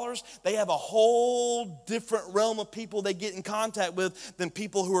millions of dollars, they have a whole different realm of people they get in contact with than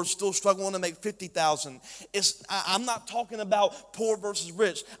people who are still struggling to make 50,000. I'm not talking about poor versus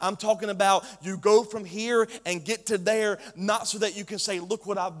rich. I'm talking about you go from here and get to there, not so that you can say, look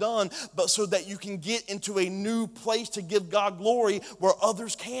what I've done, but so that you can get into a new place to give God glory where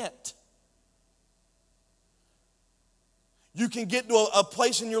others can't. You can get to a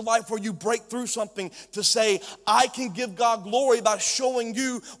place in your life where you break through something to say, I can give God glory by showing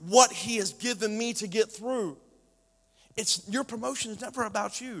you what He has given me to get through. Your promotion is never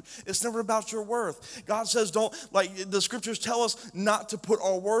about you. It's never about your worth. God says, the scriptures tell us not to put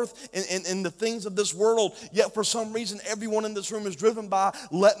our worth in the things of this world. Yet for some reason, everyone in this room is driven by,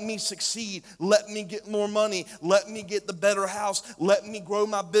 let me succeed. Let me get more money. Let me get the better house. Let me grow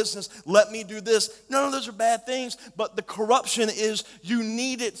my business. Let me do this. None of those are bad things, but the corruption is you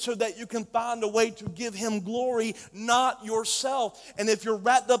need it so that you can find a way to give Him glory, not yourself. And if you're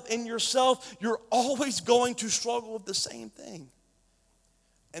wrapped up in yourself, you're always going to struggle with the same thing.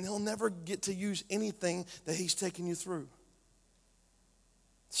 And He'll never get to use anything that He's taken you through.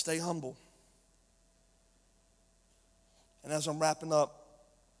 Stay humble. And as I'm wrapping up,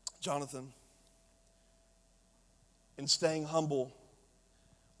 Jonathan, in staying humble,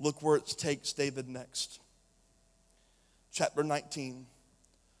 look where it takes David next. Chapter 19,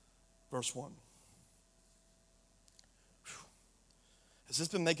 verse 1. Has this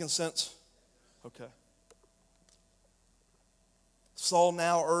been making sense? Okay. Saul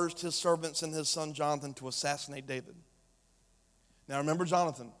now urged his servants and his son Jonathan to assassinate David. Now remember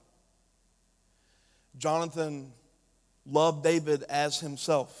Jonathan. Jonathan loved David as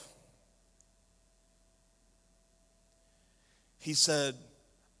himself. He said,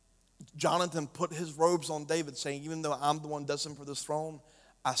 Jonathan put his robes on David, saying, even though I'm the one destined for this throne,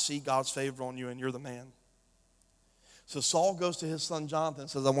 I see God's favor on you and you're the man. So Saul goes to his son Jonathan and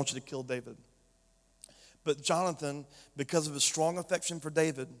says, I want you to kill David. But Jonathan, because of his strong affection for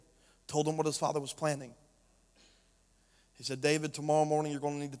David, told him what his father was planning. He said, David, tomorrow morning you're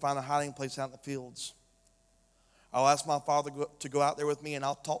going to need to find a hiding place out in the fields. I'll ask my father to go out there with me, and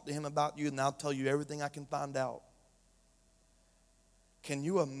I'll talk to him about you, and I'll tell you everything I can find out. Can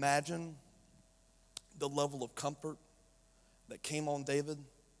you imagine the level of comfort that came on David?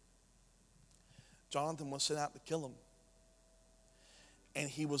 Jonathan was sent out to kill him. And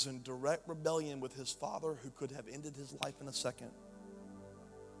he was in direct rebellion with his father, who could have ended his life in a second.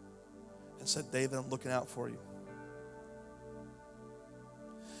 And said, David, I'm looking out for you.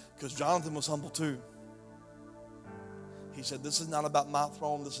 Because Jonathan was humble too. He said, this is not about my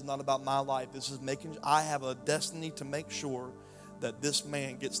throne. This is not about my life. I have a destiny to make sure that this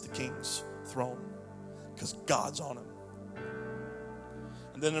man gets the king's throne. Because God's on him.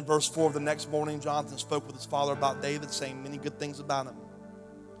 And then in verse 4 of the next morning, Jonathan spoke with his father about David, saying many good things about him.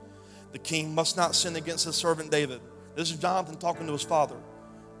 The king must not sin against his servant David. This is Jonathan talking to his father.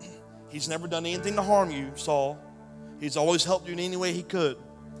 He's never done anything to harm you, Saul. He's always helped you in any way he could.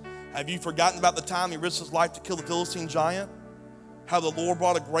 Have you forgotten about the time he risked his life to kill the Philistine giant? How the Lord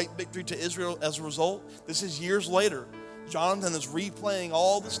brought a great victory to Israel as a result? This is years later. Jonathan is replaying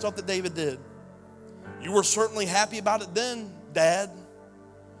all the stuff that David did. You were certainly happy about it then, Dad.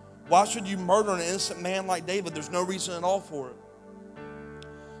 Why should you murder an innocent man like David? There's no reason at all for it.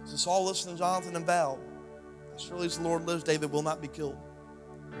 So Saul listened to Jonathan and vowed, as surely as the Lord lives, David will not be killed.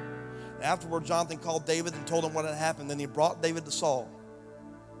 And afterward, Jonathan called David and told him what had happened. Then he brought David to Saul.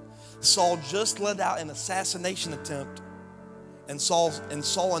 Saul just let out an assassination attempt, and Saul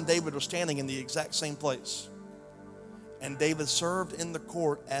and David were standing in the exact same place. And David served in the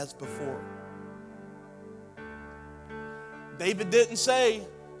court as before. David didn't say,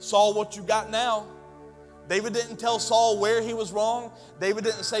 Saul, what you got now? David didn't tell Saul where he was wrong. David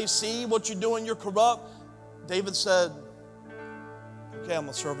didn't say, see what you're doing, you're corrupt. David said, okay, I'm going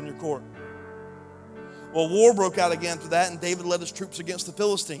to serve in your court. Well, war broke out again after that, and David led his troops against the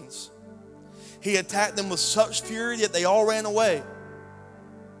Philistines. He attacked them with such fury that they all ran away.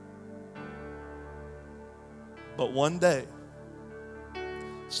 But one day,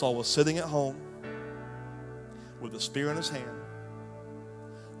 Saul was sitting at home with a spear in his hand.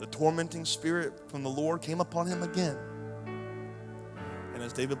 The tormenting spirit from the Lord came upon him again. And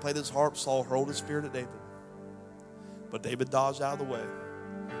as David played his harp, Saul hurled his spear at David. But David dodged out of the way.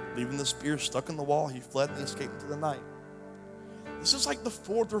 Leaving the spear stuck in the wall, he fled and escaped into the night. This is like the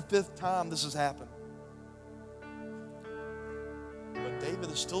 4th or 5th time this has happened. But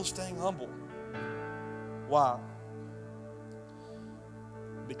David is still staying humble. Why?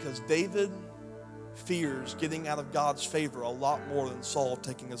 Because David fears getting out of God's favor a lot more than Saul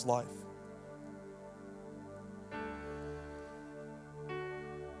taking his life.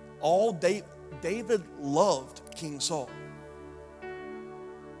 David loved King Saul.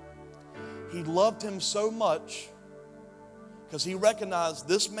 He loved him so much because he recognized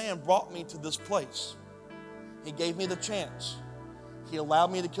this man brought me to this place. He gave me the chance. He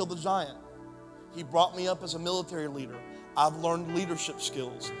allowed me to kill the giant. He brought me up as a military leader. I've learned leadership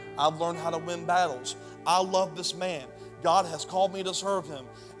skills. I've learned how to win battles. I love this man. God has called me to serve him.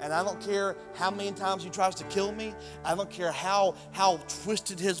 And I don't care how many times he tries to kill me. I don't care how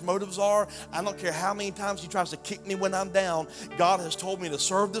twisted his motives are. I don't care how many times he tries to kick me when I'm down. God has told me to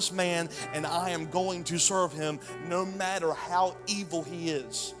serve this man, and I am going to serve him no matter how evil he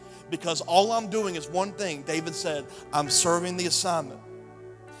is. Because all I'm doing is one thing. David said, I'm serving the assignment.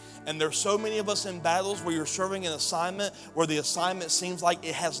 And there's so many of us in battles where you're serving an assignment where the assignment seems like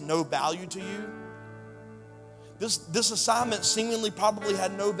it has no value to you. This assignment seemingly probably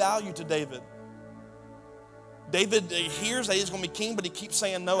had no value to David. David hears that he's going to be king, but he keeps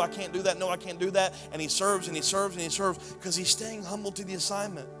saying, no, I can't do that. No, I can't do that. And he serves and he serves and he serves because he's staying humble to the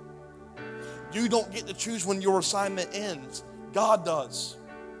assignment. You don't get to choose when your assignment ends. God does.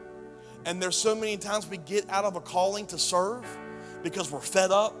 And there's so many times we get out of a calling to serve because we're fed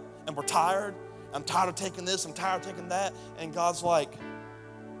up and we're tired. I'm tired of taking this. I'm tired of taking that. And God's like,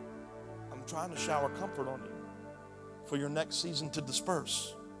 I'm trying to shower comfort on you for your next season to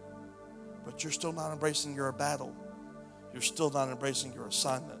disperse. But you're still not embracing your battle. You're still not embracing your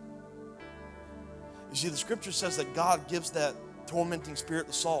assignment. You see, the scripture says that God gives that tormenting spirit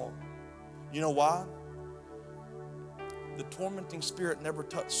to Saul. You know why? The tormenting spirit never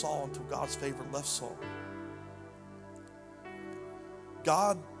touched Saul until God's favor left Saul.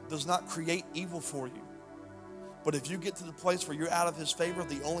 God does not create evil for you. But if you get to the place where you're out of his favor,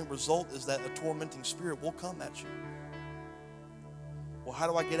 the only result is that a tormenting spirit will come at you. Well, how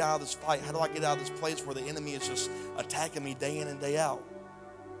do I get out of this fight? How do I get out of this place where the enemy is just attacking me day in and day out?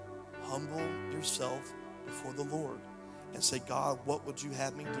 Humble yourself before the Lord and say, God, what would you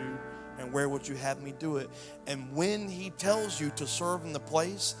have me do And where would you have me do it? And when he tells you to serve in the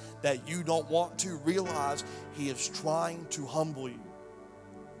place that you don't want to, realize he is trying to humble you.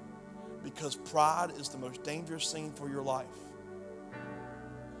 Because pride is the most dangerous thing for your life.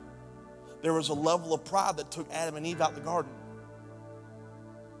 There was a level of pride that took Adam and Eve out the garden.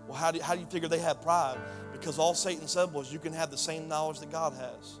 Well, how do you figure they had pride? Because all Satan said was, you can have the same knowledge that God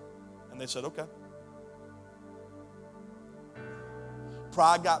has. And they said, okay.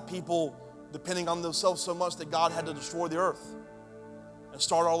 Pride got people depending on themselves so much that God had to destroy the earth and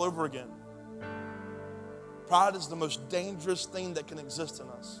start all over again. Pride is the most dangerous thing that can exist in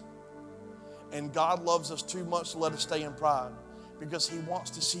us. And God loves us too much to let us stay in pride because he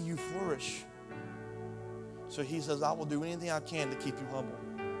wants to see you flourish. So he says, I will do anything I can to keep you humble.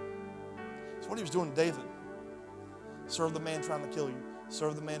 That's what he was doing to David. Serve the man trying to kill you.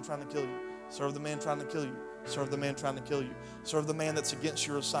 Serve the man trying to kill you. Serve the man trying to kill you. Serve the man trying to kill you. Serve the man that's against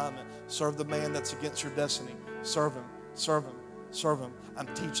your assignment. Serve the man that's against your destiny. Serve him. Serve him. Serve him. I'm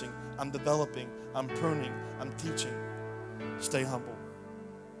teaching. I'm developing. I'm pruning. I'm teaching. Stay humble.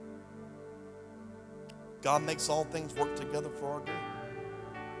 God makes all things work together for our good.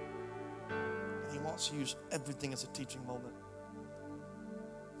 And he wants to use everything as a teaching moment.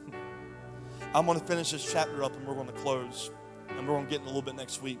 I'm going to finish this chapter up and we're going to close. And we're going to get in a little bit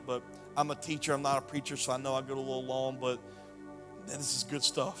next week. But I'm a teacher. I'm not a preacher, so I know I go a little long. But man, this is good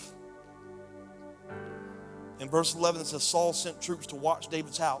stuff. In verse 11, it says, Saul sent troops to watch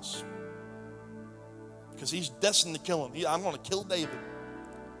David's house. Because he's destined to kill him. I'm going to kill David.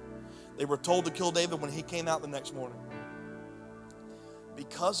 They were told to kill David when he came out the next morning.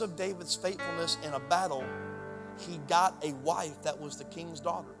 Because of David's faithfulness in a battle, he got a wife that was the king's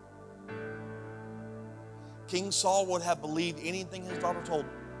daughter. King Saul would have believed anything his daughter told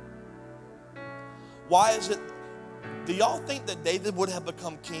him. Why is it? Do y'all think that David would have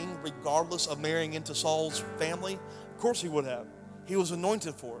become king regardless of marrying into Saul's family? Of course he would have. He was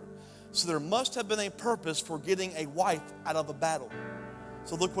anointed for it. So there must have been a purpose for getting a wife out of a battle.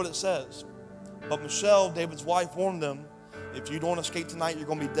 So look what it says. But Michal, David's wife, warned them, if you don't escape tonight, you're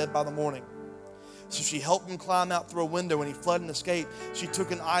going to be dead by the morning. So she helped him climb out through a window and he fled and escaped. She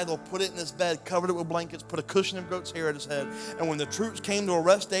took an idol, put it in his bed, covered it with blankets, put a cushion of goat's hair at his head. And when the troops came to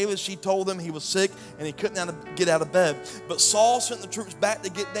arrest David, she told them he was sick and he couldn't get out of bed. But Saul sent the troops back to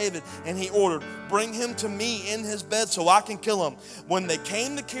get David and he ordered, bring him to me in his bed so I can kill him. When they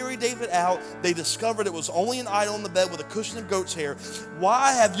came to carry David out, they discovered it was only an idol in the bed with a cushion of goat's hair.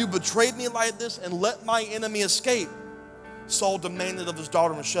 Why have you betrayed me like this and let my enemy escape? Saul demanded of his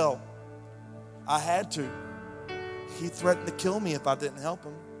daughter Michal. I had to. He threatened to kill me if I didn't help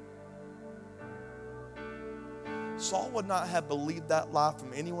him. Saul would not have believed that lie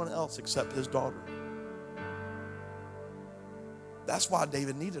from anyone else except his daughter. That's why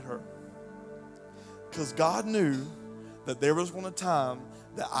David needed her. Because God knew that there was going to time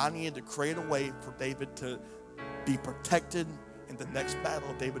that I needed to create a way for David to be protected in the next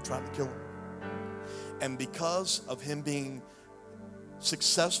battle if David tried to kill him. And because of him being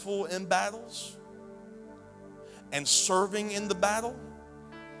successful in battles and serving in the battle,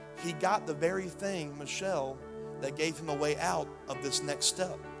 he got the very thing, Michal, that gave him a way out of this next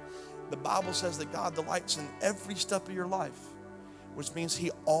step. The Bible says that God delights in every step of your life, which means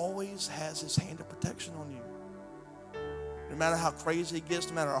he always has his hand of protection on you. No matter how crazy it gets,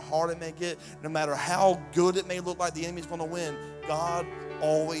 no matter how hard it may get, no matter how good it may look like the enemy's going to win, God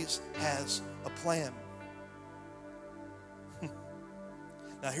always has a plan.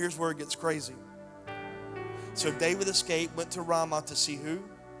 Now here's where it gets crazy. So David escaped, went to Ramah to see who?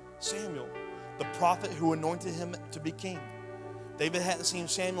 Samuel, the prophet who anointed him to be king. David hadn't seen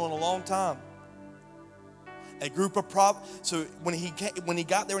Samuel in a long time. A group of prophets. So when he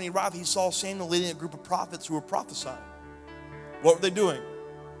got there and he arrived, he saw Samuel leading a group of prophets who were prophesying. What were they doing?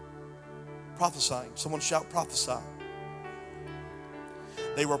 Prophesying. Someone shout, prophesy.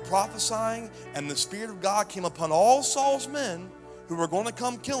 They were prophesying, and the Spirit of God came upon all Saul's men who were going to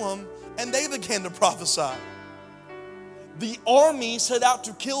come kill him, and they began to prophesy. The army set out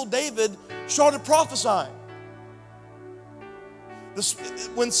to kill David started prophesying.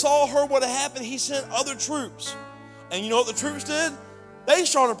 When Saul heard what had happened, he sent other troops. And you know what the troops did? They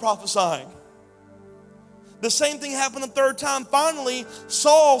started prophesying. The same thing happened a third time. Finally,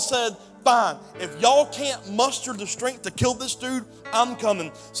 Saul said, fine, if y'all can't muster the strength to kill this dude, I'm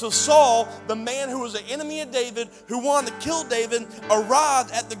coming. So Saul, the man who was an enemy of David, who wanted to kill David,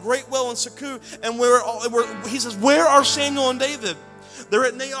 arrived at the great well in Seku. And he says, where are Samuel and David? They're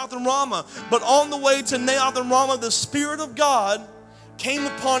at Naioth and Ramah. But on the way to Naioth and Ramah, the Spirit of God came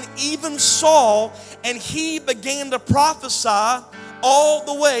upon even Saul, and he began to prophesy all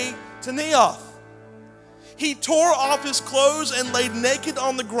the way to Neoth. He tore off his clothes and laid naked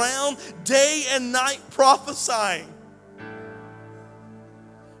on the ground day and night prophesying.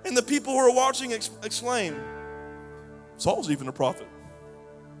 And the people who were watching exclaimed, Saul's even a prophet.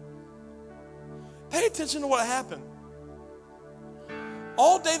 Pay attention to what happened.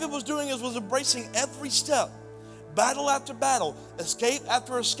 All David was doing was embracing every step, battle after battle, escape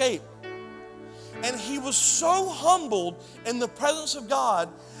after escape. And he was so humbled in the presence of God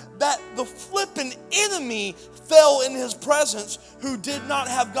that the flippin' enemy fell in his presence who did not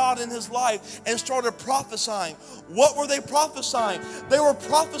have God in his life and started prophesying. What were they prophesying? They were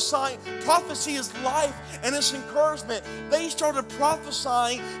prophesying, prophecy is life and it's encouragement. They started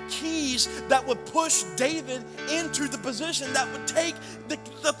prophesying keys that would push David into the position that would take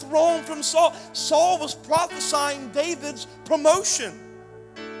the throne from Saul. Saul was prophesying David's promotion.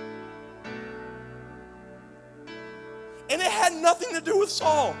 And it had nothing to do with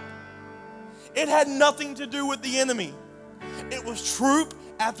Saul. It had nothing to do with the enemy. It was troop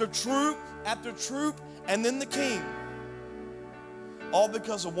after troop after troop, and then the king. All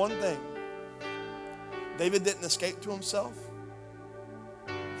because of one thing. David didn't escape to himself.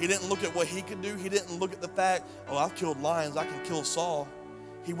 He didn't look at what he could do. He didn't look at the fact, oh, I've killed lions, I can kill Saul.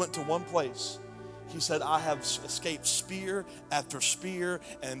 He went to one place. He said, I have escaped spear after spear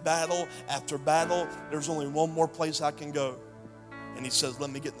and battle after battle. There's only one more place I can go. And he says, let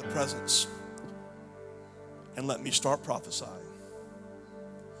me get in the presence and let me start prophesying.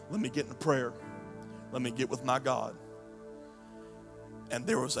 Let me get in prayer. Let me get with my God. And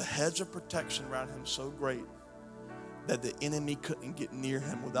there was a hedge of protection around him so great that the enemy couldn't get near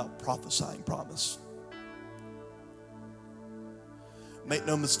him without prophesying promise. Make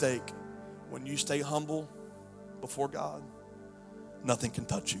no mistake, when you stay humble before God, nothing can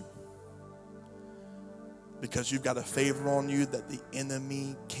touch you. Because you've got a favor on you that the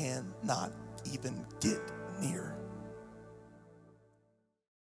enemy cannot even get near.